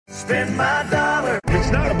spend my dollar.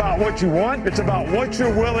 It's not about what you want. It's about what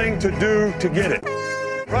you're willing to do to get it.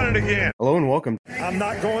 Run it again. Hello and welcome. I'm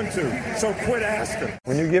not going to, so quit asking.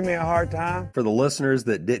 When you give me a hard time, For the listeners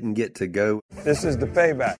that didn't get to go, this is the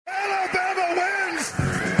payback. Alabama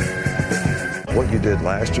wins! What you did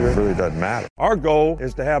last year really doesn't matter. Our goal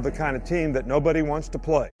is to have the kind of team that nobody wants to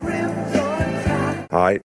play. All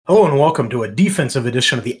right. Hello and welcome to a defensive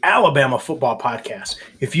edition of the Alabama Football Podcast.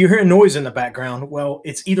 If you hear noise in the background, well,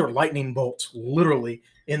 it's either lightning bolts literally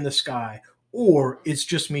in the sky or it's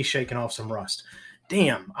just me shaking off some rust.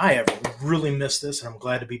 Damn, I have really missed this, and I'm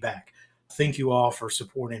glad to be back. Thank you all for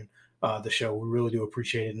supporting the show. We really do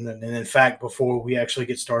appreciate it. And in fact, before we actually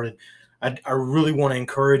get started, I really want to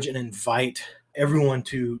encourage and invite everyone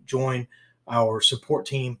to join our support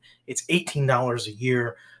team. It's $18 a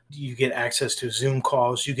year. You get access to Zoom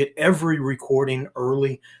calls. You get every recording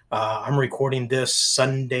early. I'm recording this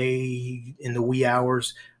Sunday in the wee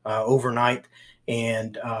hours overnight.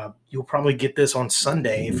 And you'll probably get this on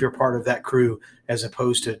Sunday if you're part of that crew, as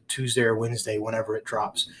opposed to Tuesday or Wednesday whenever it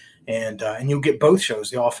drops. And you'll get both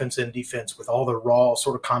shows, the offense and defense, with all the raw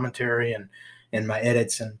sort of commentary and my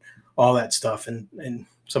edits and all that stuff. And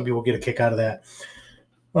some people get a kick out of that.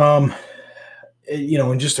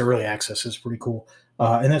 And just early access is pretty cool.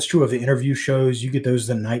 And that's true of the interview shows. You get those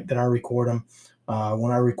the night that I record them.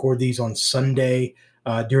 When I record these on Sunday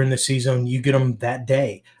during the season, you get them that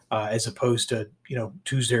day. As opposed to,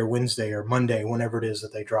 Tuesday or Wednesday or Monday, whenever it is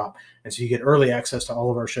that they drop. And so you get early access to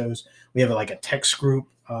all of our shows. We have a text group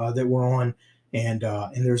that we're on, and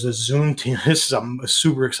there's a Zoom team. I'm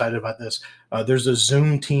super excited about this. There's a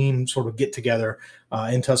Zoom team sort of get together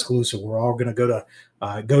in Tuscaloosa. We're all going to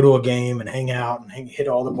go to a game and hang out and hit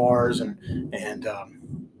all the bars and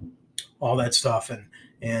all that stuff.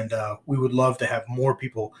 And we would love to have more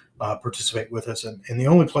people participate with us. And the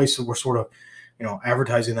only place that we're sort of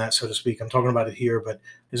advertising that, so to speak, I'm talking about it here, but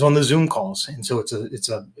is on the Zoom calls. And so it's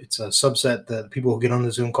a subset, the people who get on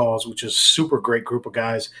the Zoom calls, which is a super great group of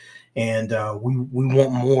guys. And we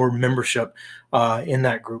want more membership in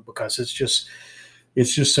that group because it's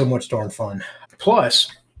just so much darn fun. Plus,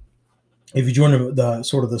 if you join the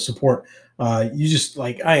sort of the support, you just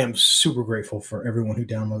I am super grateful for everyone who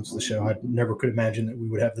downloads the show. I never could imagine that we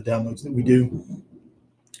would have the downloads that we do.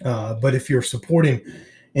 But if you're supporting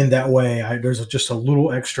in that way, there's just a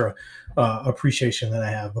little extra appreciation that I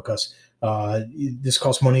have because this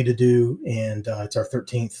costs money to do, and it's our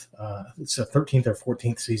 13th. It's a 13th or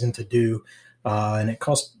 14th season to do, and it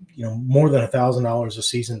costs more than $1,000 a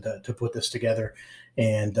season to put this together,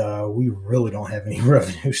 and we really don't have any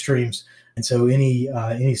revenue streams, and so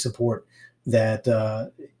any support that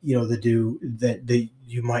that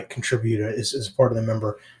you might contribute as part of the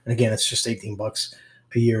member, and again, it's just $18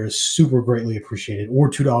 a year is super greatly appreciated, or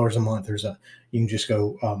 $2 a month. You can just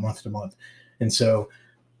go month to month. And so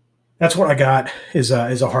that's what I got is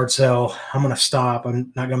a hard sell. I'm going to stop.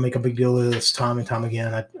 I'm not going to make a big deal of this time and time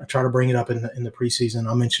again. I try to bring it up in the preseason.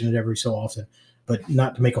 I'll mention it every so often, but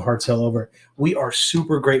not to make a hard sell over it. We are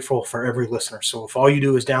super grateful for every listener. So if all you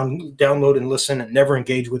do is download and listen and never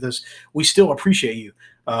engage with us, we still appreciate you.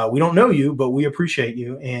 We don't know you, but we appreciate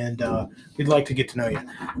you, and we'd like to get to know you.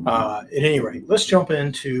 At any rate, let's jump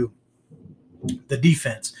into the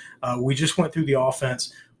defense. We just went through the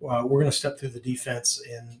offense. We're going to step through the defense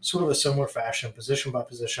in sort of a similar fashion, position by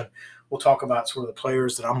position. We'll talk about sort of the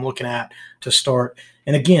players that I'm looking at to start.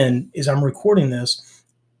 And again, as I'm recording this,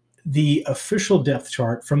 the official depth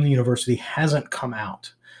chart from the university hasn't come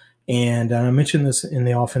out. And I mentioned this in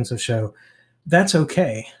the offensive show. That's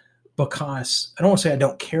okay. Because I don't want to say I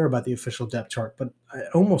don't care about the official depth chart, but I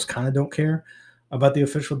almost kind of don't care about the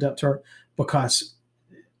official depth chart because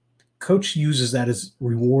coach uses that as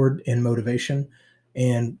reward and motivation.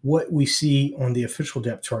 And what we see on the official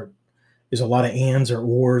depth chart is a lot of ands or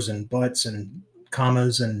ors and buts and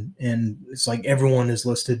commas, and it's like everyone is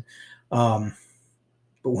listed. But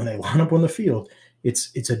when they line up on the field,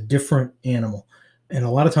 it's a different animal. And a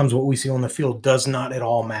lot of times what we see on the field does not at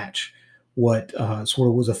all match what sort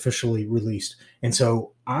of was officially released. And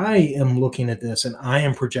so I am looking at this and I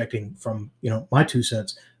am projecting from, my 2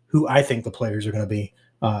 cents, who I think the players are going to be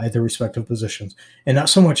at their respective positions. And not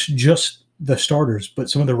so much just the starters, but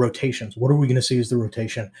some of the rotations. What are we going to see as the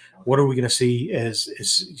rotation? What are we going to see as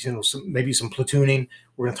maybe some platooning?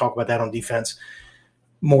 We're going to talk about that on defense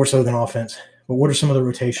more so than offense. But what are some of the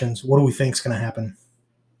rotations? What do we think is going to happen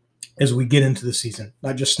as we get into the season?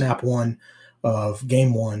 Not just snap one of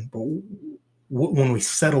game one, but when we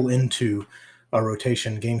settle into a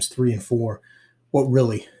rotation, games 3 and 4, what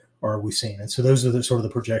really are we seeing? And so those are the sort of the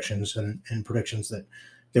projections and predictions that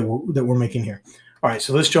we're making here. All right,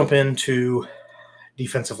 so let's jump into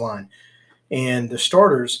defensive line. And the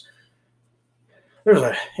starters, there's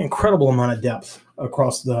an incredible amount of depth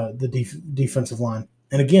across the defensive line.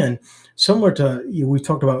 And again, similar to we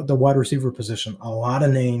talked about the wide receiver position, a lot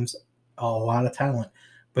of names, a lot of talent,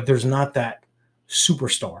 but there's not that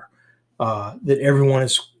superstar that everyone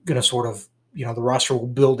is going to sort of, the roster will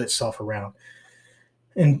build itself around.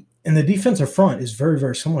 And the defensive front is very,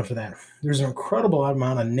 very similar to that. There's an incredible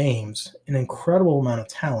amount of names, an incredible amount of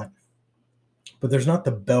talent, but there's not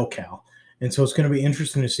the bell cow. And so it's going to be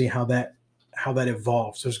interesting to see how that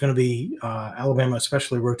evolves. There's going to be Alabama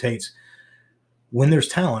especially rotates when there's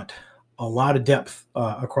talent, a lot of depth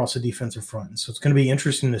across the defensive front. And so it's going to be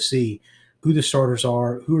interesting to see who the starters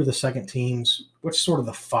are, who are the second teams, what's sort of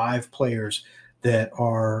the 5 players that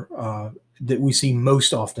are that we see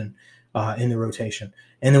most often in the rotation.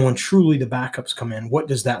 And then when truly the backups come in, what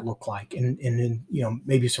does that look like? And then,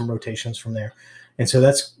 maybe some rotations from there. And so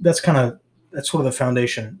that's sort of the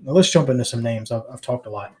foundation. Now let's jump into some names. I've talked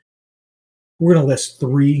a lot. We're going to list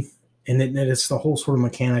 3, and it's the whole sort of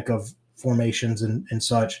mechanic of formations and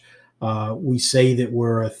such. We say that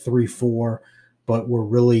we're a 3-4, but we're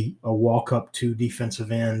really a walk-up 2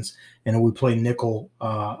 defensive ends, and we play nickel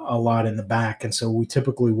a lot in the back. And so we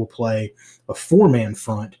typically will play a 4-man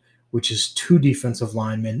front, which is 2 defensive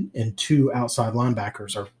linemen and 2 outside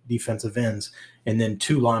linebackers or defensive ends, and then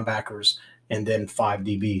 2 linebackers and then 5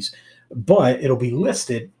 DBs. But it'll be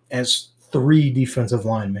listed as 3 defensive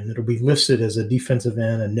linemen. It'll be listed as a defensive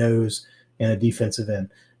end, a nose, and a defensive end.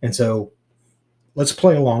 And so let's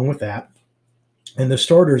play along with that. And the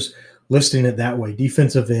starters listing it that way,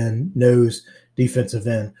 defensive end, nose, defensive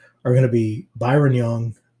end, are going to be Byron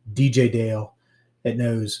Young, DJ Dale at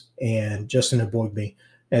nose, and Justin Eboigbe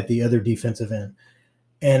at the other defensive end.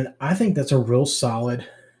 And I think that's a real solid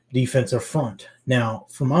defensive front. Now,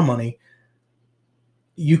 for my money,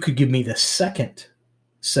 you could give me the second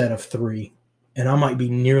set of 3, and I might be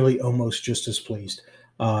nearly almost just as pleased.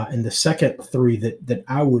 And the second 3 that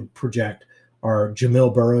I would project are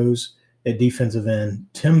Jamil Burroughs at defensive end,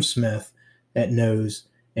 Tim Smith at nose,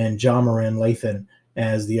 and Ja Moran Lathan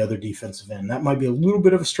as the other defensive end. That might be a little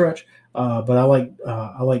bit of a stretch, but I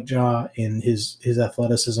like Ja and his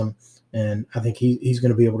athleticism, and I think he's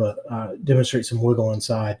going to be able to demonstrate some wiggle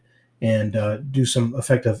inside and do some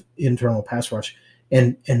effective internal pass rush.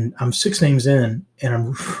 And I'm 6 names in, and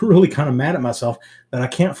I'm really kind of mad at myself that I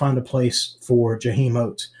can't find a place for Jaheim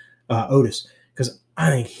Otis, because I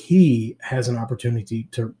think he has an opportunity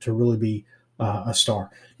to really be a star.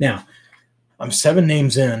 Now, I'm 7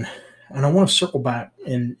 names in, and I want to circle back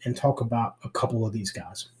and talk about a couple of these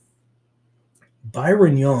guys.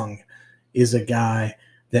 Byron Young is a guy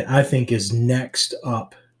that I think is next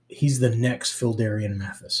up. He's the next Phildarian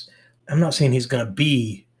Mathis. I'm not saying he's going to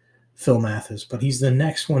be Phil Mathis, but he's the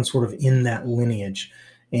next one sort of in that lineage.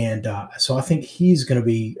 And so I think he's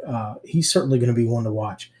certainly going to be one to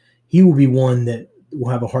watch. He will be one that will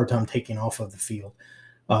have a hard time taking off of the field.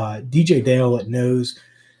 DJ Dale at nose,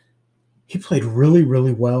 he played really,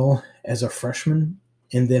 really well as a freshman,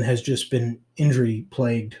 and then has just been injury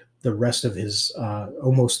plagued the rest of his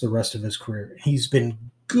almost the rest of his career. He's been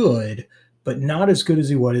good, but not as good as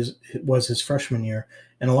he was his freshman year.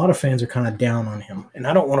 And a lot of fans are kind of down on him. And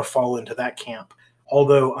I don't want to fall into that camp.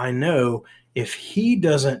 Although I know if he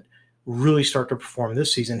doesn't really start to perform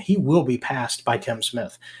this season, he will be passed by Tim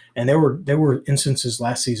Smith. And there were instances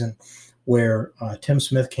last season where Tim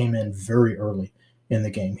Smith came in very early in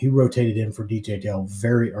the game. He rotated in for DJ Dale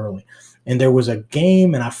very early. And there was a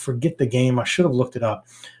game, and I forget the game. I should have looked it up.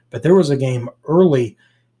 But there was a game early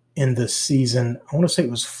in the season. I want to say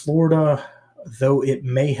it was Florida, though it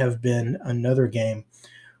may have been another game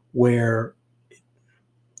where,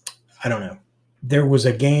 I don't know. There was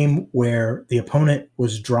a game where the opponent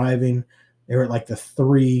was driving. They were at like the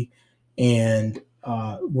 3, and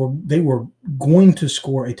they were going to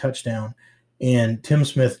score a touchdown, and Tim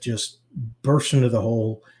Smith just burst into the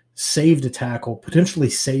hole, saved a tackle, potentially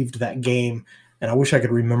saved that game. And I wish I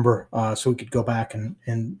could remember so we could go back and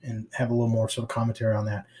have a little more sort of commentary on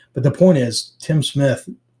that. But the point is, Tim Smith,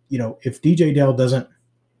 if DJ Dale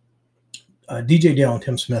and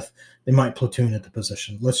Tim Smith, they might platoon at the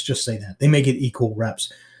position. Let's just say that. They may get equal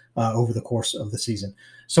reps over the course of the season.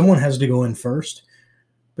 Someone has to go in first,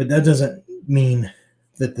 but that doesn't mean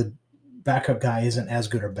that the backup guy isn't as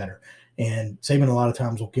good or better. And Saban a lot of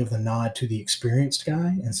times will give the nod to the experienced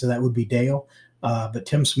guy, and so that would be Dale. But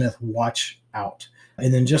Tim Smith, watch out.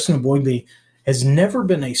 And then Justin Eboigbe has never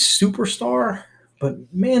been a superstar, but,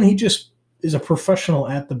 man, he just is a professional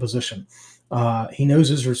at the position. He knows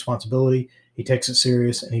his responsibility. He takes it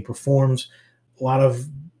serious, and he performs. A lot of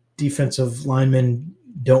defensive linemen,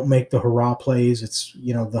 don't make the hurrah plays. It's,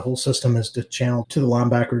 the whole system is to channel to the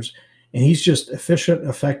linebackers. And he's just efficient,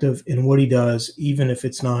 effective in what he does, even if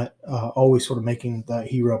it's not always sort of making the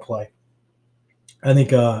hero play. I think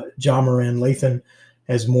John Moran Lathan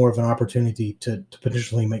has more of an opportunity to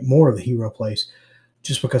potentially make more of the hero plays,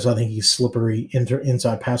 just because I think he's slippery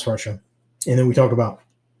inside pass rushing. And then we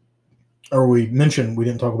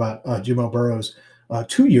didn't talk about Jimbo Burrows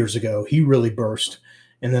 2 years ago. He really burst.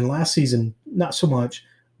 And then last season, not so much,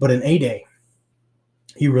 but in A-Day,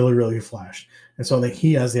 he really, really flashed. And so I think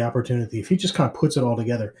he has the opportunity, if he just kind of puts it all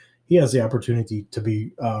together, he has the opportunity to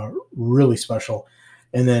be really special.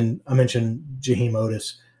 And then I mentioned Jaheim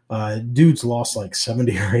Otis. Dude's lost like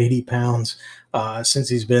 70 or 80 pounds since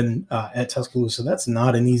he's been at Tuscaloosa. That's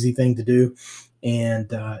not an easy thing to do.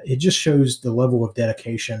 And it just shows the level of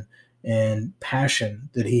dedication and passion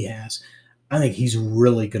that he has. I think he's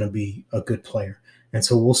really going to be a good player. And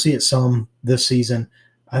so we'll see it some this season.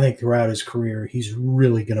 I think throughout his career, he's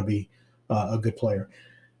really going to be a good player.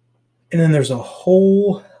 And then there's a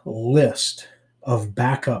whole list of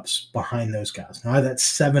backups behind those guys. Now, that's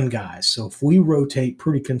 7 guys. So if we rotate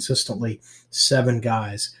pretty consistently 7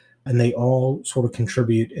 guys and they all sort of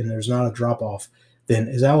contribute and there's not a drop-off, then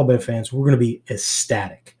as Alabama fans, we're going to be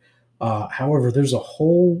ecstatic. However, there's a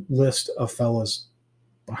whole list of fellas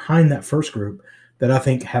behind that first group that I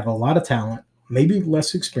think have a lot of talent, maybe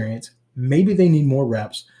less experience, maybe they need more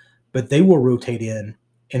reps, but they will rotate in.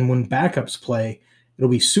 And when backups play, it'll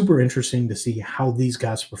be super interesting to see how these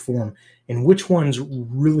guys perform and which ones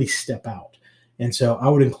really step out. And so I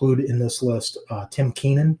would include in this list Tim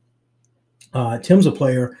Keenan. Tim's a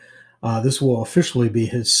player. This will officially be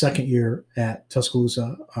his second year at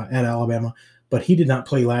Tuscaloosa at Alabama, but he did not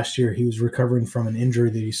play last year. He was recovering from an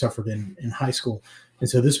injury that he suffered in high school. And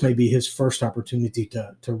so this may be his first opportunity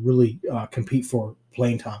to really compete for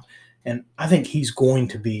playing time. And I think he's going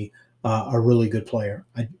to be a really good player.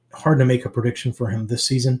 Hard to make a prediction for him this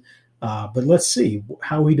season, but let's see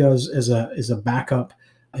how he does as a backup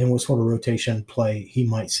and what sort of rotation play he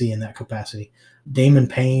might see in that capacity. Damon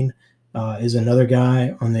Payne is another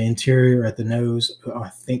guy on the interior at the nose who I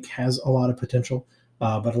think has a lot of potential,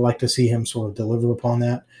 but I'd like to see him sort of deliver upon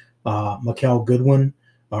that. Monkel Goodwin,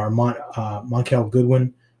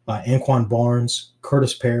 Anquan Barnes,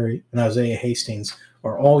 Curtis Perry, and Isaiah Hastings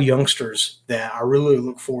are all youngsters that I really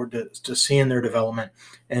look forward to seeing their development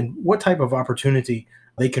and what type of opportunity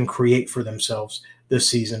they can create for themselves this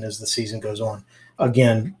season as the season goes on.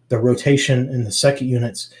 Again, the rotation in the second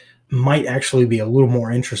units might actually be a little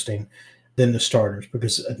more interesting than the starters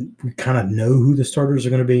because we kind of know who the starters are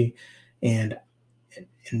going to be, and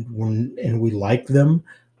we like them.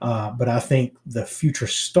 But I think the future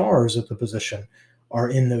stars at the position are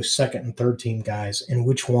in those second and third team guys, and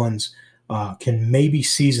which ones can maybe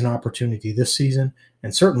seize an opportunity this season,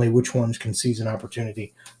 and certainly which ones can seize an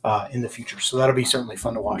opportunity in the future. So that'll be certainly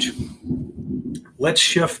fun to watch. Let's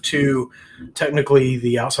shift to technically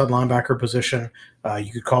the outside linebacker position.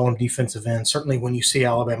 You could call them defensive end. Certainly when you see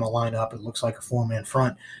Alabama line up, it looks like a 4-man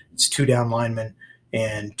front. It's 2 down linemen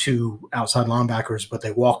and 2 outside linebackers, but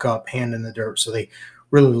they walk up hand in the dirt. So they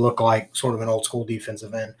really look like sort of an old school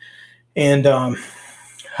defensive end. And I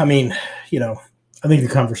think the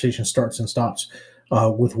conversation starts and stops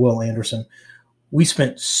with Will Anderson. We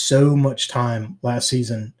spent so much time last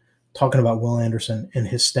season talking about Will Anderson and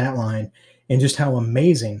his stat line and just how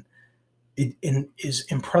amazing it is,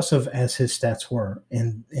 impressive as his stats were.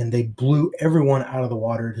 And they blew everyone out of the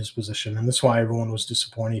water at his position. And that's why everyone was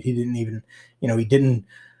disappointed. He didn't even,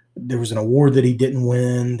 there was an award that he didn't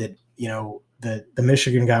win that, the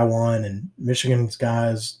Michigan guy won, and Michigan's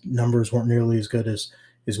guys' numbers weren't nearly as good as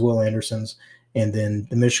Will Anderson's. And then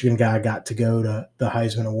the Michigan guy got to go to the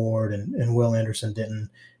Heisman Award, and Will Anderson didn't.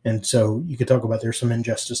 And so you could talk about there's some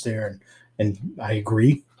injustice there, and I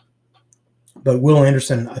agree. But Will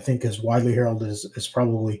Anderson, I think, is widely heralded as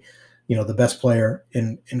probably, the best player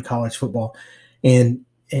in college football. And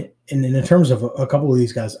in terms of a couple of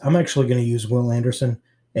these guys, I'm actually going to use Will Anderson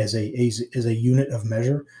as a unit of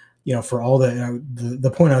measure. For all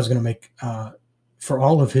the point I was going to make, for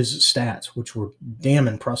all of his stats, which were damn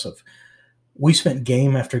impressive. We spent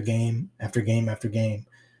game after game after game after game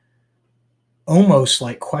almost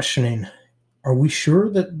like questioning, are we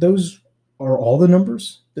sure that those are all the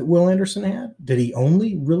numbers that Will Anderson had? Did he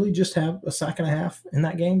only really just have a sack and a half in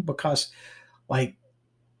that game? Because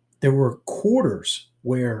there were quarters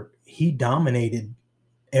where he dominated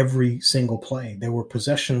every single play. There were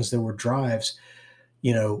possessions, there were drives,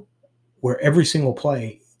 where every single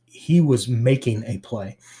play he was making a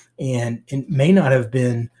play. And it may not have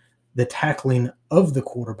been the tackling of the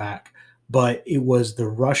quarterback, but it was the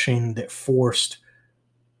rushing that forced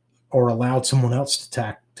or allowed someone else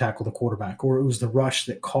to tackle the quarterback, or it was the rush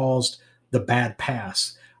that caused the bad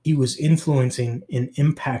pass. He was influencing and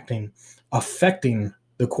impacting, affecting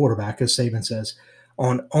the quarterback, as Saban says,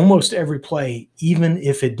 on almost every play, even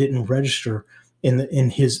if it didn't register in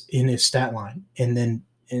his stat line. And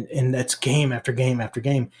that's game after game after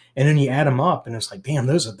game. And then you add them up, and it's like, damn,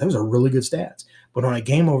 those are really good stats. But on a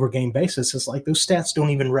game-over-game basis, it's like those stats don't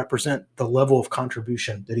even represent the level of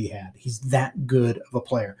contribution that he had. He's that good of a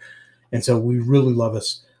player. And so we really love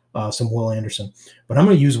us some Will Anderson. But I'm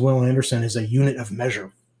going to use Will Anderson as a unit of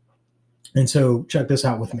measure. And so check this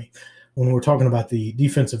out with me. When we're talking about the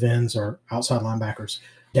defensive ends or outside linebackers,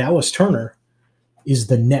 Dallas Turner is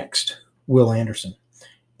the next Will Anderson.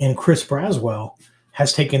 And Chris Braswell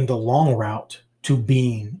has taken the long route to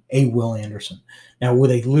being a Will Anderson. Now, will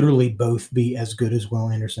they literally both be as good as Will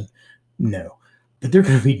Anderson? No. But they're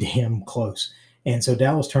going to be damn close. And so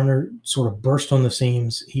Dallas Turner sort of burst on the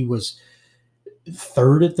seams. He was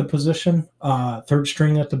third at the position, third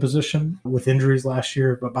string at the position with injuries last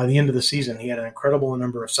year. But by the end of the season, he had an incredible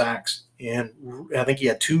number of sacks. And I think he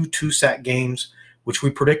had two sack games, which we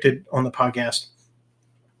predicted on the podcast,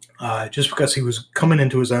 just because he was coming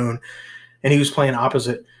into his own and he was playing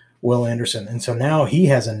opposite Will Anderson. And so now he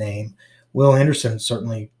has a name. Will Anderson,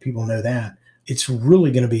 certainly people know that. It's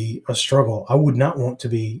really going to be a struggle. I would not want to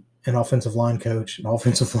be an offensive line coach, an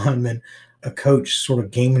offensive lineman, a coach sort of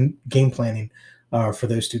game planning for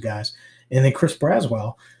those two guys. And then Chris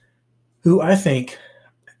Braswell, who I think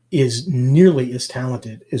is nearly as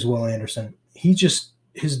talented as Will Anderson.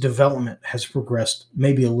 His development has progressed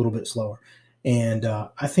maybe a little bit slower. And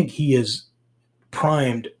I think he is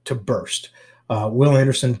primed to burst. Will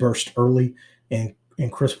Anderson burst early, and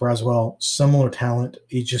Chris Braswell, similar talent.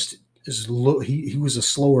 He just is he was a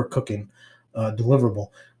slower cooking deliverable,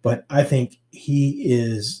 but I think he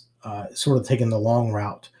is sort of taking the long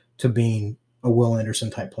route to being a Will Anderson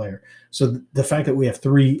type player. So the fact that we have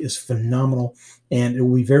three is phenomenal, and it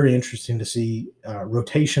will be very interesting to see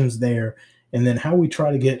rotations there, and then how we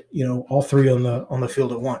try to get all three on the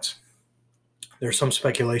field at once. There's some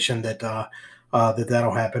speculation that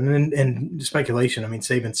that'll happen, and speculation. I mean,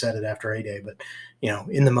 Saban said it after A-Day, but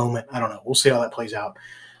in the moment, I don't know. We'll see how that plays out.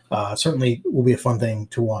 Certainly, will be a fun thing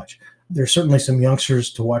to watch. There's certainly some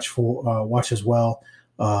youngsters to watch as well.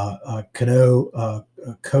 Cano,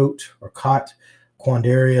 Cott,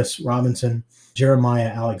 Quandarius Robinson, Jeremiah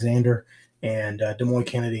Alexander, and Demoy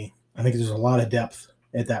Kennedy. I think there's a lot of depth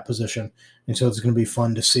at that position, and so it's going to be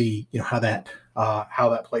fun to see how that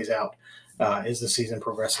plays out as the season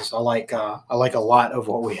progresses. I like a lot of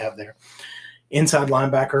what we have there. Inside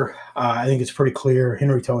linebacker, I think it's pretty clear.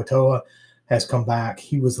 Henry To'oTo'o has come back.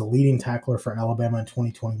 He was the leading tackler for Alabama in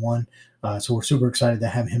 2021. So we're super excited to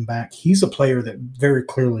have him back. He's a player that very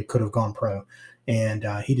clearly could have gone pro, and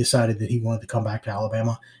he decided that he wanted to come back to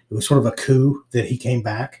Alabama. It was sort of a coup that he came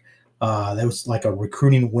back. That was like a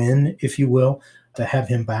recruiting win, if you will, to have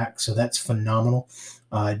him back. So that's phenomenal.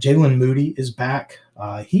 Jalen Moody is back.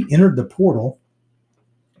 He entered the portal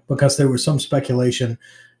because there was some speculation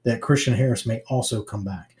that Christian Harris may also come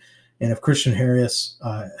back. And if Christian Harris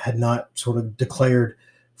had not sort of declared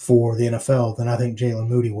for the NFL, then I think Jalen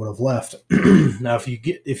Moody would have left. Now,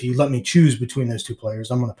 if you let me choose between those two players,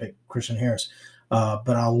 I'm going to pick Christian Harris. But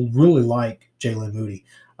I really like Jalen Moody.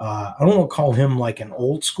 I don't want to call him like an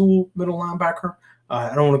old school middle linebacker.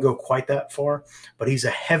 I don't want to go quite that far, but he's a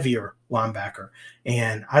heavier linebacker.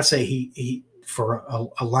 And I say he for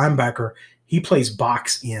a linebacker, he plays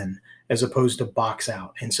box in as opposed to box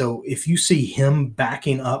out. And so if you see him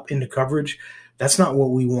backing up into coverage, that's not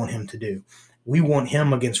what we want him to do. We want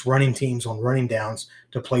him against running teams on running downs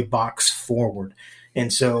to play box forward.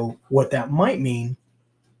 And so what that might mean,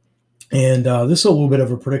 and this is a little bit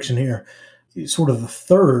of a prediction here, sort of the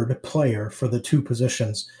third player for the two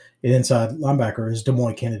positions in inside linebacker is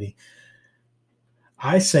Demoy Kennedy.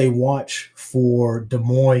 I say watch for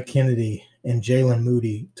Demoy Kennedy and Jalen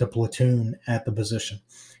Moody to platoon at the position.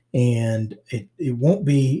 And it won't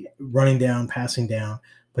be running down, passing down,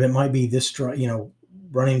 but it might be this,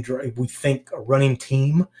 running. If we think a running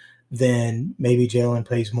team, then maybe Jalen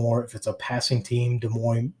plays more. If it's a passing team,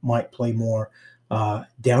 Demoy might play more.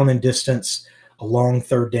 Down in distance, a long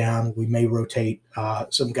third down, we may rotate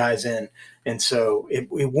some guys in. And so it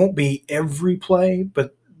won't be every play,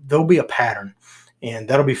 but there'll be a pattern, and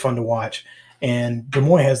that'll be fun to watch. And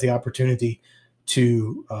Demoy has the opportunity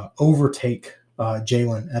to overtake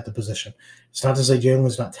Jalen at the position. It's not to say Jalen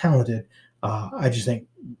is not talented. I just think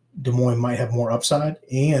Demoy might have more upside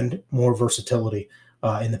and more versatility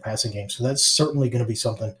in the passing game. So that's certainly going to be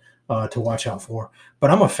something to watch out for. But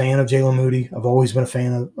I'm a fan of Jalen Moody. I've always been a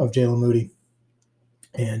fan of Jalen Moody.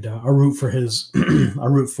 And I root for his, I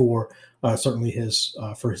root for certainly his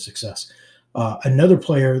for his success. Another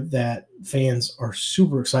player that fans are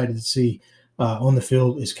super excited to see on the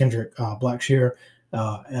field is Kendrick Blackshear.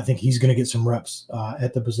 I think he's going to get some reps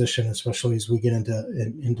at the position, especially as we get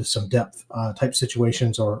into some depth type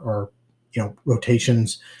situations or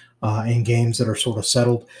rotations in games that are sort of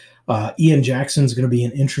settled. Ian Jackson's going to be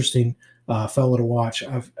an interesting fellow to watch.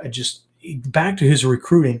 I just back to his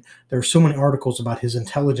recruiting. There are so many articles about his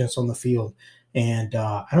intelligence on the field, and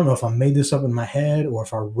I don't know if I made this up in my head or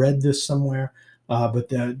if I read this somewhere,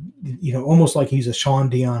 but almost like he's a Sean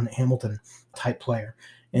Dion Hamilton type player.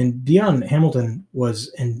 And Dion Hamilton was,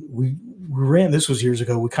 and we ran, this was years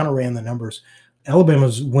ago, we kind of ran the numbers.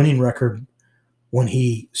 Alabama's winning record when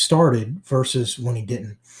he started versus when he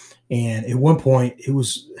didn't. And at one point, it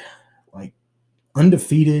was like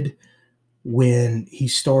undefeated when he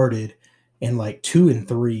started and like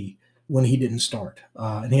 2-3 when he didn't start.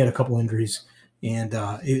 And he had a couple injuries, and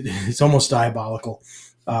it's almost diabolical,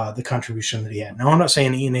 the contribution that he had. Now, I'm not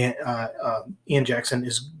saying Ian Jackson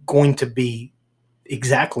is going to be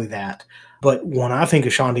exactly that, but when I think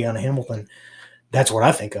of Sean Dion Hamilton, that's what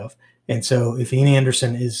I think of. And so if Ian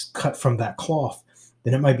Anderson is cut from that cloth,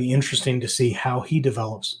 then it might be interesting to see how he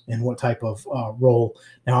develops and what type of role.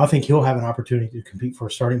 Now, I think he'll have an opportunity to compete for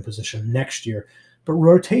a starting position next year. But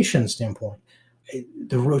rotation standpoint,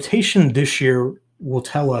 the rotation this year will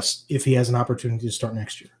tell us if he has an opportunity to start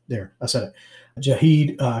next year. There, I said it.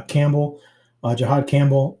 Jahad Campbell,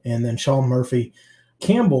 and then Sean Murphy.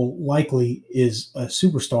 Campbell likely is a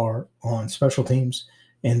superstar on special teams,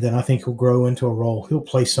 and then I think he'll grow into a role. He'll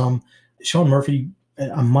play some. Sean Murphy,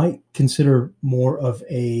 I might consider more of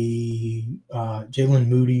a Jalen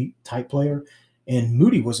Moody type player, and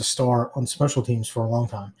Moody was a star on special teams for a long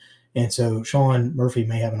time. And so Sean Murphy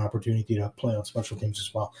may have an opportunity to play on special teams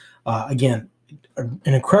as well. Again, an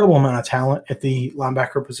incredible amount of talent at the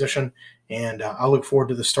linebacker position, and I look forward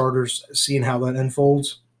to the starters, seeing how that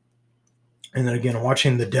unfolds. And then again,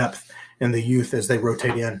 watching the depth and the youth as they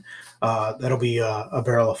rotate in, that'll be a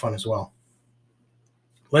barrel of fun as well.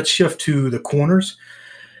 Let's shift to the corners.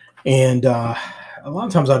 And a lot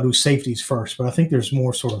of times I do safeties first, but I think there's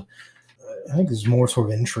more sort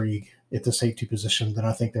of intrigue at the safety position than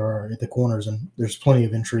I think there are at the corners, and there's plenty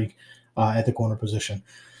of intrigue at the corner position.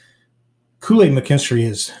 Kool-Aid McKinstry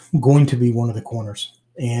is going to be one of the corners,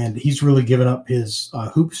 and he's really given up his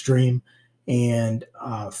hoops dream and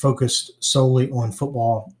focused solely on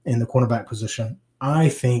football in the cornerback position. I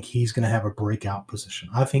think he's going to have a breakout position.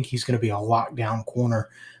 I think he's going to be a lockdown corner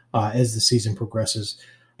as the season progresses.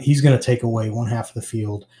 He's going to take away one half of the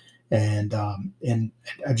field, and I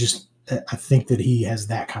think that he has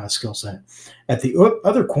that kind of skill set. At the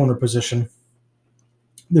other corner position,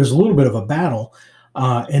 there's a little bit of a battle,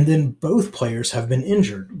 and then both players have been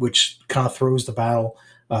injured, which kind of throws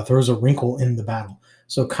a wrinkle in the battle.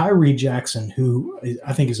 So Kyrie Jackson, who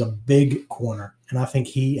I think is a big corner, and I think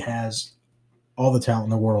he has all the talent in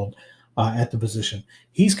the world at the position.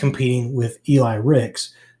 He's competing with Eli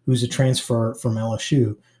Ricks, who's a transfer from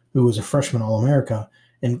LSU, who was a freshman All-America,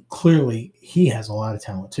 and clearly he has a lot of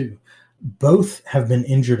talent too. Both have been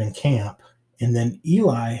injured in camp, and then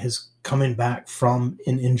Eli has coming back from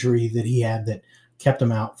an injury that he had that kept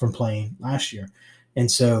him out from playing last year.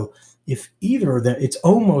 And so if either of them, it's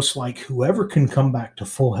almost like whoever can come back to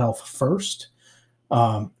full health first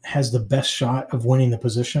has the best shot of winning the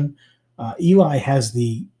position. Eli has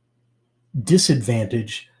the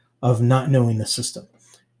disadvantage of not knowing the system.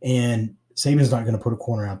 And Saban's not going to put a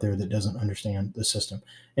corner out there that doesn't understand the system.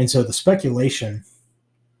 And so the speculation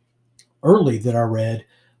early that I read,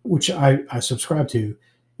 which I subscribe to,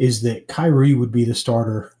 is that Kyrie would be the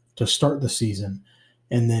starter to start the season,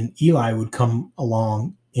 and then Eli would come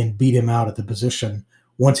along and beat him out at the position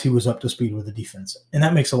once he was up to speed with the defense. And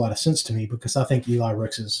that makes a lot of sense to me because I think Eli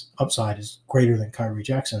Ricks' upside is greater than Kyrie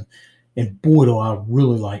Jackson. And boy, do I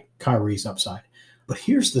really like Kyrie's upside. But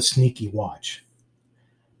here's the sneaky watch.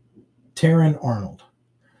 Terran Arnold,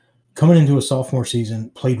 coming into a sophomore season,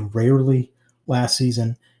 played rarely last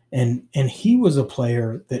season, and he was a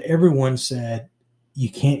player that everyone said you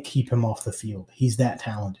can't keep him off the field. He's that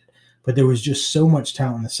talented. But there was just so much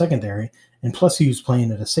talent in the secondary, and plus he was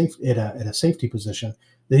playing at a safety position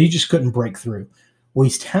that he just couldn't break through. Well,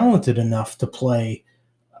 he's talented enough to play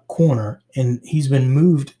corner, and he's been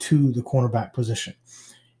moved to the cornerback position.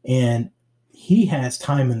 And he has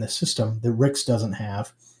time in the system that Ricks doesn't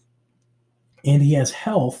have, and he has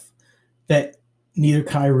health that neither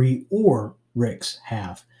Kyrie or Ricks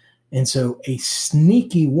have. And so a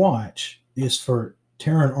sneaky watch is for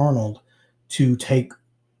Terran Arnold to take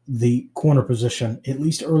the corner position, at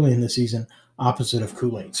least early in the season. opposite of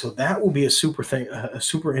Kool-Aid. So that will be a super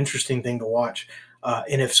interesting thing to watch.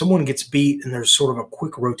 And if someone gets beat and there's sort of a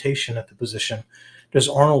quick rotation at the position, does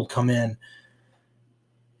Arnold come in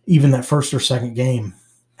even that first or second game?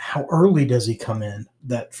 How early does he come in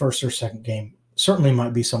that first or second game? Certainly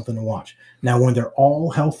might be something to watch. Now, when they're all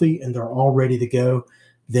healthy and they're all ready to go,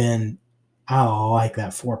 then I like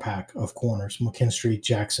that 4-pack of corners: McKinstry,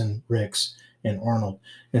 Jackson, Ricks, and Arnold.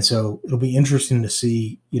 And so it'll be interesting to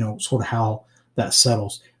see, sort of how that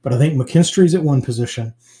settles. But I think McKinstry's at one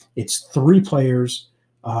position. It's 3 players.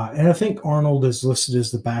 And I think Arnold is listed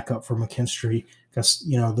as the backup for McKinstry because,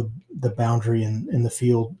 the boundary in the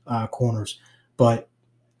field corners. But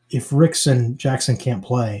if Ricks and Jackson can't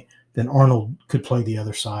play, then Arnold could play the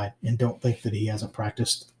other side, and don't think that he hasn't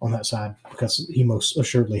practiced on that side because he most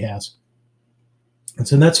assuredly has. And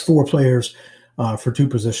so that's 4 players for 2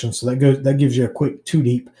 positions. So that gives you a quick 2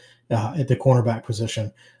 deep at the cornerback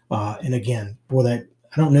position. And again, I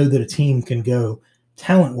don't know that a team can go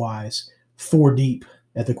talent-wise 4 deep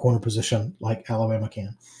at the corner position like Alabama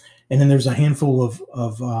can. And then there's a handful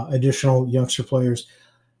of additional youngster players.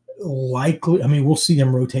 Likely, we'll see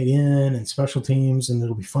them rotate in and special teams, and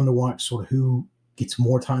it'll be fun to watch sort of who gets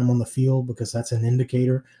more time on the field because that's an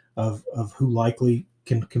indicator of who likely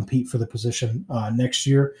can compete for the position next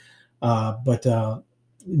year. But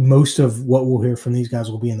most of what we'll hear from these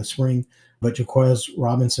guys will be in the spring. But Jaquez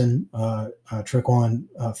Robinson, Traquan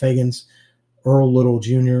Fagans, Earl Little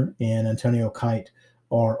Jr., and Antonio Kite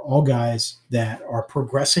are all guys that are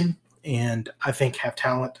progressing and I think have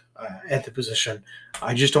talent at the position.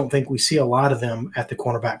 I just don't think we see a lot of them at the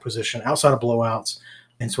cornerback position outside of blowouts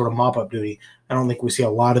and sort of mop-up duty. I don't think we see a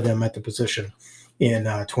lot of them at the position in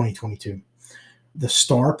 2022. The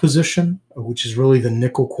star position, which is really the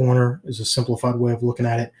nickel corner, is a simplified way of looking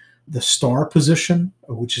at it. The star position,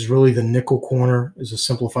 which is really the nickel corner, is a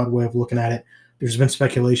simplified way of looking at it. There's been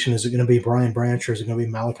speculation, is it going to be Brian Branch or is it going to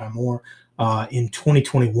be Malachi Moore? In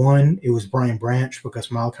 2021, it was Brian Branch because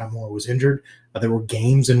Malachi Moore was injured. There were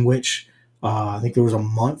games in which I think there was a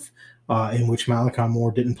month in which Malachi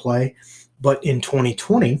Moore didn't play. But in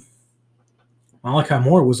 2020, Malachi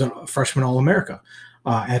Moore was a freshman All-America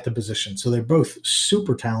at the position. So they're both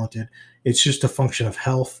super talented. It's just a function of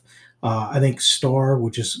health. I think star,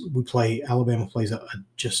 Alabama plays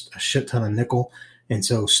just a shit ton of nickel. And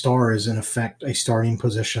so star is in effect a starting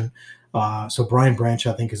position. So Brian Branch,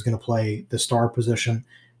 I think, is going to play the star position.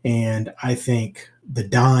 And I think the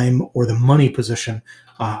dime or the money position,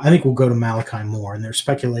 I think will go to Malachi Moore. And there's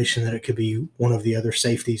speculation that it could be one of the other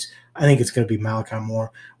safeties. I think it's going to be Malachi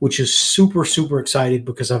Moore, which is super, super excited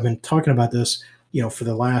because I've been talking about this, for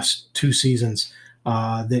the last 2 seasons.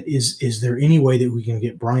 That is there any way that we can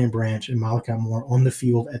get Brian Branch and Malachi Moore on the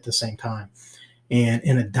field at the same time? And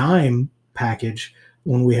in a dime package,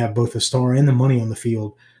 when we have both the star and the money on the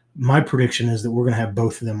field, my prediction is that we're going to have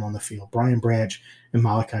both of them on the field, Brian Branch and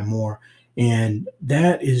Malachi Moore. And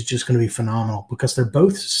that is just going to be phenomenal because they're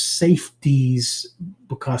both safeties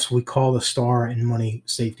because we call the star and money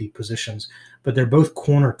safety positions, but they're both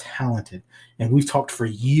corner talented. And we've talked for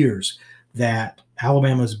years that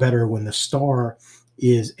Alabama is better when the star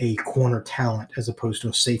is a corner talent as opposed to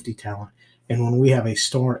a safety talent. And when we have a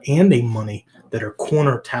star and a money that are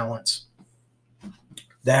corner talents,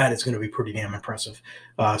 that is going to be pretty damn impressive.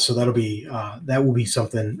 So that will be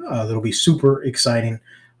something that'll be super exciting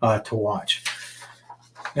to watch.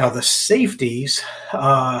 Now the safeties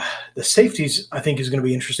I think is going to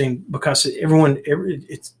be interesting because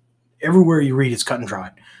it's everywhere you read it's cut and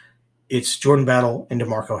dried. It's Jordan Battle and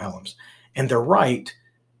DeMarco Hellams, and they're right,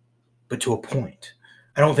 but to a point.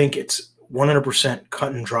 I don't think it's 100%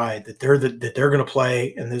 cut and dried that they're going to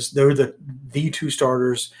play and they're the 2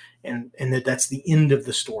 starters. And that's the end of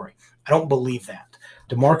the story. I don't believe that.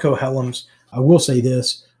 DeMarco Hellams, I will say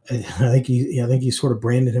this. I think he sort of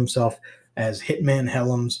branded himself as Hitman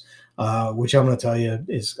Hellams, which I'm going to tell you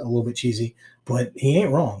is a little bit cheesy, but he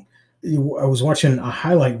ain't wrong. I was watching a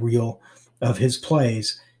highlight reel of his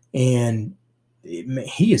plays, and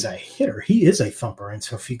he is a hitter. He is a thumper. And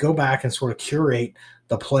so if you go back and sort of curate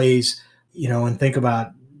the plays, and think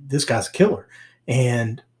about this guy's a killer.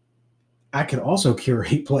 And I could also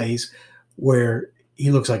curate plays where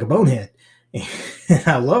he looks like a bonehead. And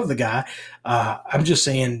I love the guy. I'm just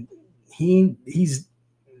saying he's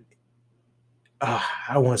I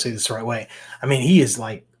don't want to say this the right way. He is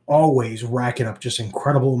like always racking up just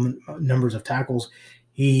incredible numbers of tackles.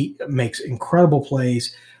 He makes incredible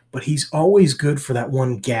plays, but he's always good for that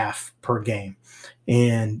one gaff per game.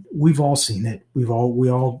 And we've all seen it. We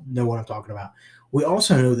all know what I'm talking about. We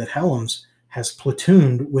also know that Hellams has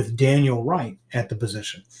platooned with Daniel Wright at the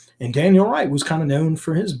position. And Daniel Wright was kind of known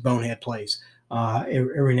for his bonehead plays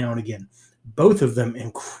every now and again. Both of them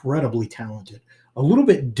incredibly talented. A little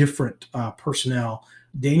bit different personnel.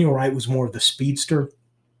 Daniel Wright was more of the speedster, a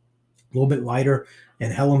little bit lighter,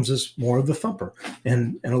 and Helms is more of the thumper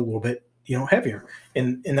and a little bit, heavier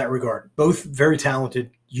in that regard. Both very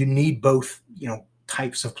talented. You need both,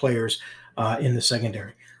 types of players in the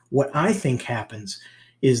secondary. What I think happens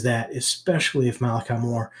is that, especially if Malachi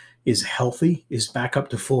Moore is healthy, is back up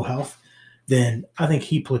to full health, then I think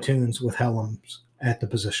he platoons with Helms at the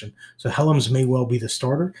position. So Helms may well be the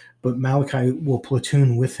starter, but Malachi will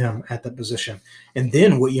platoon with him at the position. And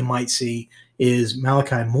then what you might see is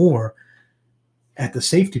Malachi Moore at the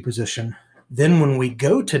safety position. Then when we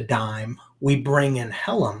go to dime, we bring in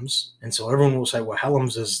Helms. And so everyone will say, well,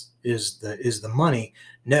 Helms is the money.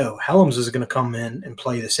 No, Helms is going to come in and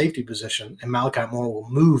play the safety position, and Malachi Moore will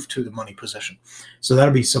move to the money position. So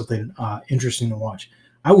that'll be something interesting to watch.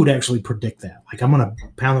 I would actually predict that. Like, I'm going to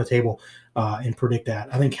pound the table and predict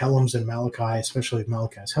that. I think Helms and Malachi, especially if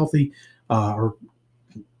Malachi is healthy, or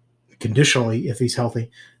conditionally if he's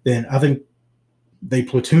healthy, then I think they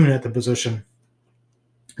platoon at the position.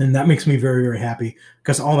 And that makes me very, very happy,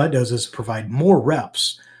 because all that does is provide more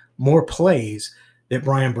reps, more plays that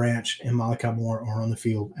Brian Branch and Malachi Moore are on the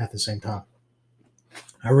field at the same time.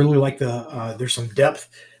 I really like there's some depth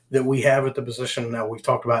that we have at the position. Now, we've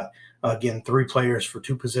talked about, again, 3 players for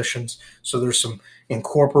 2 positions. So there's some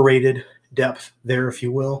incorporated depth there, if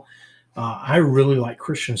you will. I really like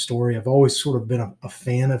Christian Story. I've always sort of been a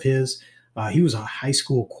fan of his. He was a high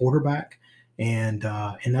school quarterback, and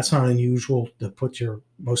that's not unusual to put your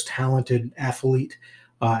most talented athlete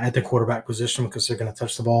at the quarterback position, because they're going to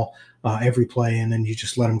touch the ball every play, and then you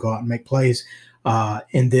just let them go out and make plays.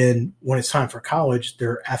 And then when it's time for college,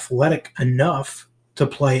 they're athletic enough to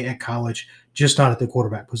play at college, just not at the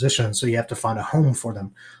quarterback position. So you have to find a home for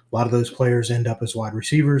them. A lot of those players end up as wide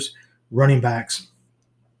receivers, running backs,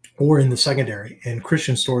 or in the secondary. And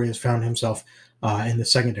Christian Story has found himself in the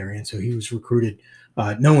secondary, and so he was recruited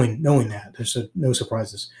knowing that. There's no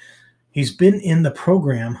surprises. He's been in the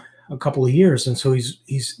program a couple of years, and so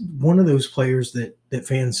he's one of those players that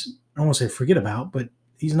fans, I don't want to say forget about, but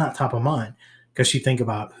he's not top of mind, because you think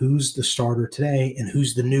about who's the starter today and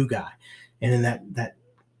who's the new guy. And in that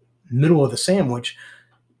middle of the sandwich,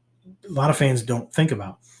 a lot of fans don't think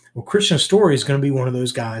about. Well, Christian Story is going to be one of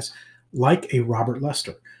those guys like a Robert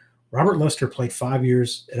Lester. Robert Lester played 5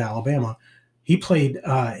 years at Alabama. He played,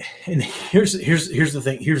 and here's the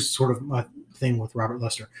thing. Here's sort of my thing with Robert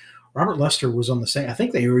Lester. Robert Lester was on the same, I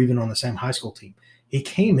think they were even on the same high school team. He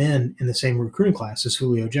came in the same recruiting class as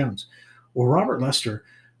Julio Jones. Well, Robert Lester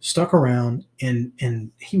stuck around,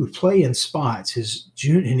 and he would play in spots. And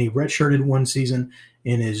he redshirted one season.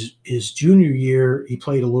 In his junior year, he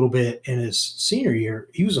played a little bit. In his senior year,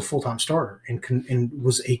 he was a full-time starter and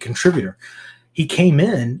was a contributor. He came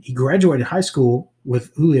in, he graduated high school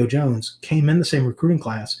with Julio Jones, came in the same recruiting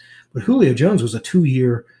class, but Julio Jones was a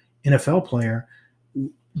 2-year NFL player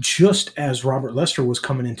just as Robert Lester was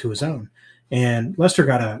coming into his own. And Lester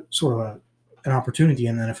got an opportunity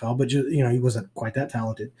in the NFL, but he wasn't quite that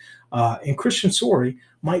talented. And Christian Story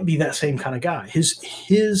might be that same kind of guy.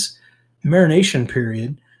 His marination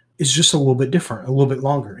period is just a little bit different, a little bit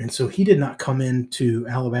longer. And so he did not come into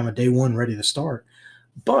Alabama day one ready to start.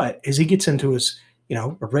 But as he gets into his, a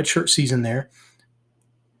redshirt season there,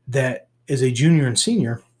 that as a junior and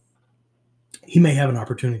senior, he may have an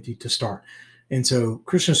opportunity to start. And so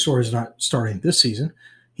Christian Story is not starting this season.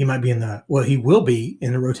 He might be he will be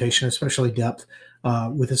in the rotation, especially depth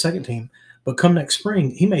with the second team. But come next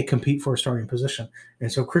spring, he may compete for a starting position.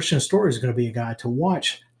 And so Christian Story is going to be a guy to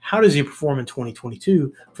watch. How does he perform in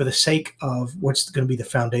 2022 for the sake of what's going to be the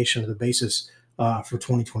foundation of the basis for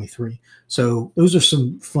 2023? So those are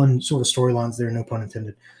some fun sort of storylines there, no pun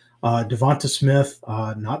intended. Devonta Smith,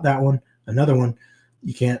 not that one. Another one,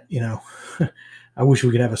 you can't, I wish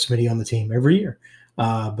we could have a Smitty on the team every year.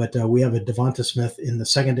 But we have a Devonta Smith in the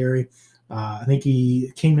secondary. I think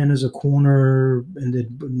he came in as a corner,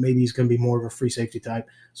 and maybe he's going to be more of a free safety type.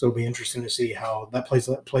 So it'll be interesting to see how that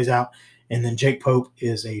plays out. And then Jake Pope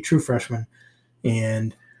is a true freshman,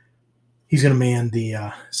 and he's going to man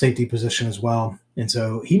the safety position as well. And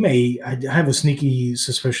so I have a sneaky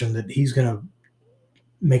suspicion that he's going to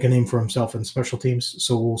make a name for himself in special teams.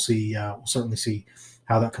 So we'll see. We'll certainly see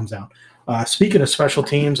how that comes out. Speaking of special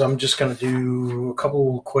teams, I'm just going to do a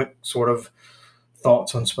couple quick sort of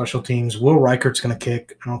thoughts on special teams. Will Reichert's going to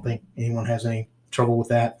kick. I don't think anyone has any trouble with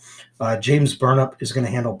that. James Burnup is going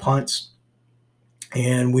to handle punts.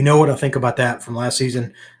 And we know what I think about that from last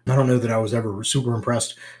season. I don't know that I was ever super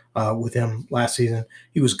impressed with him last season.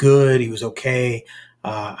 He was good. He was okay.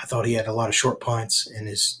 I thought he had a lot of short punts, and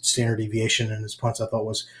his standard deviation in his punts I thought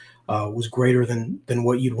was greater than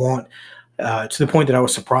what you'd want. To the point that I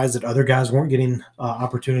was surprised that other guys weren't getting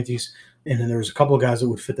opportunities. And then there was a couple of guys that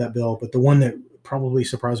would fit that bill. But the one that probably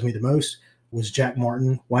surprised me the most was Jack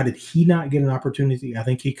Martin. Why did he not get an opportunity? I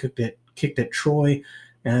think he kicked at Troy,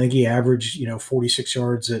 and I think he averaged 46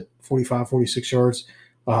 yards at 46 yards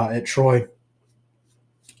at Troy.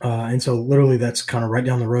 And so literally that's kind of right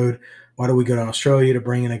down the road. Why do we go to Australia to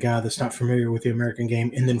bring in a guy that's not familiar with the American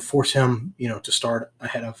game and then force him, to start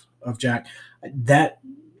ahead of Jack? That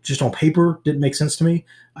just on paper didn't make sense to me.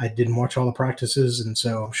 I didn't watch all the practices, and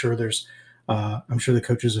so I'm sure the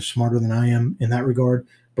coaches are smarter than I am in that regard.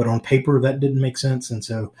 But on paper, that didn't make sense, and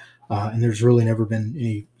so and there's really never been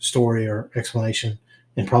any story or explanation,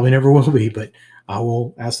 and probably never will be. But I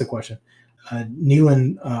will ask the question.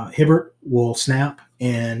 Nealon Hibbert will snap,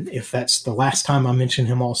 and if that's the last time I mention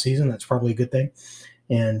him all season, that's probably a good thing.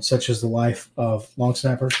 And such is the life of long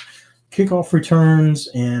snappers. Kickoff returns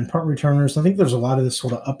and punt returners, I think there's a lot of this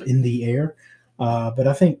sort of up in the air. But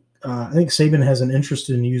I think Saban has an interest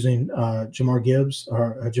in using Jahmyr Gibbs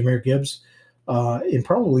in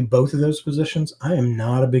probably both of those positions. I am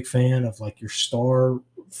not a big fan of like your star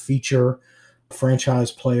feature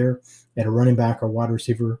franchise player at a running back or wide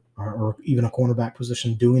receiver or even a cornerback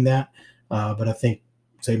position doing that. But I think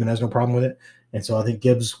Saban has no problem with it. And so I think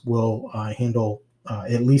Gibbs will handle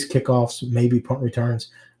at least kickoffs, maybe punt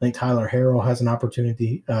returns. I think Tyler Harrell has an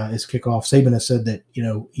opportunity as kickoff. Saban has said that,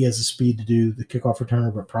 he has the speed to do the kickoff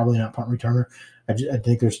returner, but probably not punt returner. I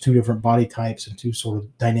think there's two different body types and two sort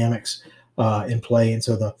of dynamics in play. And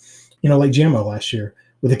so like Jammo last year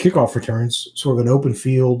with the kickoff returns, sort of an open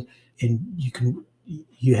field, and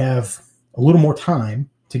you have a little more time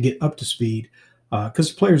to get up to speed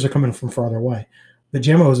because players are coming from farther away. But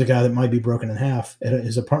Jammo is a guy that might be broken in half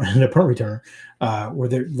as a punt returner, where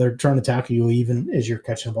they're trying to tackle you even as you're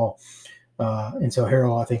catching the ball. And so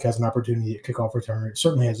Harrell, I think, has an opportunity at kickoff returner. It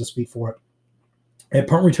certainly has the speed for it. At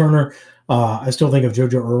punt returner, I still think of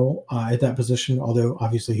JoJo Earl at that position, although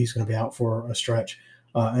obviously he's going to be out for a stretch.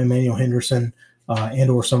 Emmanuel Henderson and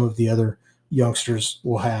or some of the other youngsters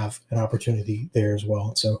will have an opportunity there as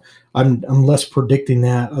well. So I'm less predicting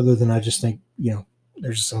that, other than I just think,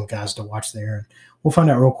 there's just some guys to watch there. And we'll find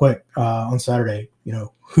out real quick on Saturday,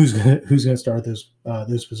 who's gonna start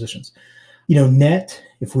those positions.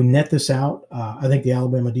 If we net this out, I think the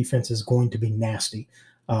Alabama defense is going to be nasty.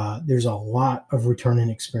 There's a lot of returning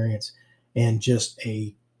experience and just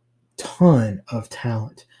a ton of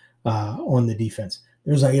talent on the defense.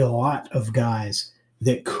 There's a lot of guys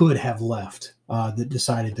that could have left that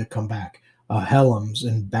decided to come back. Helms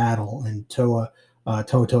and Battle and Toa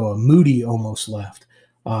Moody almost left.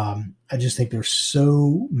 I just think there's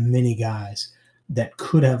so many guys that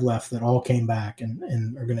could have left that all came back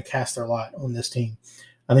and are going to cast their lot on this team.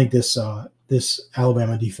 I think this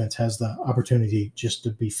Alabama defense has the opportunity just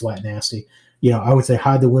to be flat nasty. I would say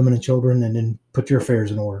hide the women and children and then put your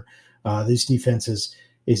affairs in order. This defense is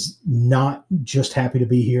not just happy to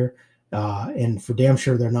be here, and for damn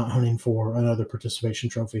sure they're not hunting for another participation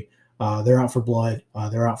trophy. They're out for blood.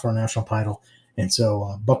 They're out for a national title. And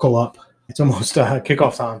so buckle up. It's almost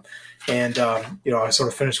kickoff time. And, I sort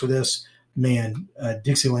of finished with this. Man,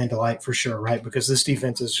 Dixieland delight for sure, right? Because this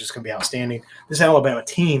defense is just going to be outstanding. This Alabama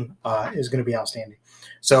team is going to be outstanding.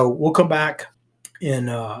 So we'll come back in,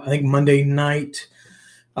 I think, Monday night.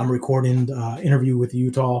 I'm recording the interview with the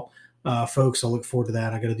Utah folks. I'll look forward to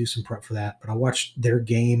that. I got to do some prep for that. But I watched their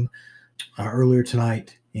game earlier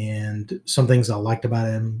tonight, and some things I liked about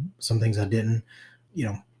him, some things I didn't.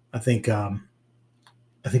 I think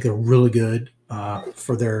they're really good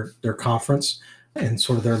for their conference and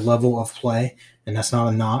sort of their level of play, and that's not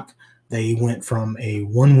a knock. They went from a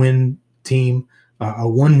one-win team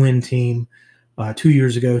 2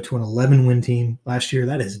 years ago to an 11-win team last year.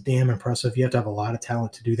 That is damn impressive. You have to have a lot of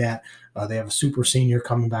talent to do that. They have a super senior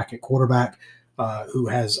coming back at quarterback who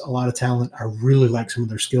has a lot of talent. I really like some of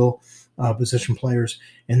their skill position players.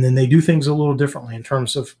 And then they do things a little differently in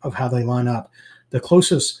terms of how they line up. The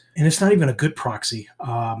closest, and it's not even a good proxy.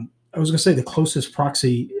 I was going to say the closest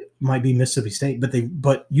proxy might be Mississippi State,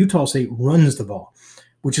 but Utah State runs the ball,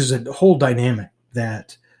 which is a whole dynamic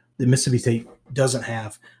that the Mississippi State doesn't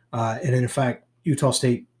have. And in fact, Utah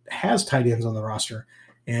State has tight ends on the roster.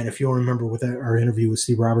 And if you'll remember with our interview with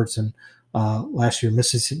Steve Robertson last year,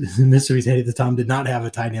 Mississippi State at the time did not have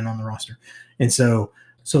a tight end on the roster. And so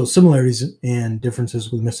similarities and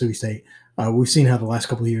differences with Mississippi State. We've seen how the last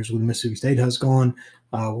couple of years with Mississippi State has gone.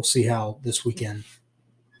 We'll see how this weekend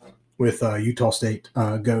with Utah State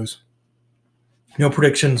goes. No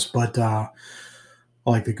predictions, but I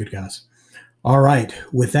like the good guys. All right.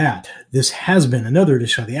 With that, this has been another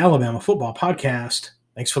edition of the Alabama Football Podcast.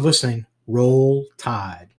 Thanks for listening. Roll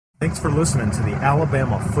Tide. Thanks for listening to the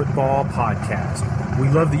Alabama Football Podcast. We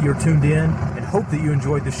love that you're tuned in and hope that you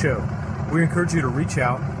enjoyed the show. We encourage you to reach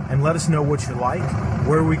out and let us know what you like,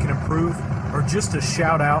 where we can improve, or just to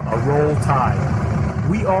shout out a Roll Tide.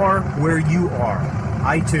 We are where you are.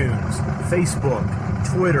 iTunes, Facebook,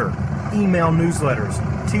 Twitter, email newsletters,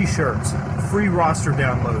 t-shirts, free roster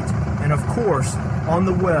downloads, and of course, on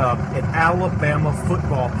the web at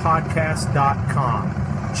alabamafootballpodcast.com.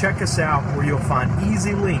 Check us out where you'll find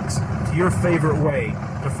easy links to your favorite way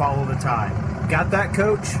to follow the Tide. Got that,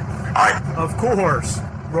 Coach? Of course.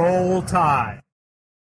 Roll Tide.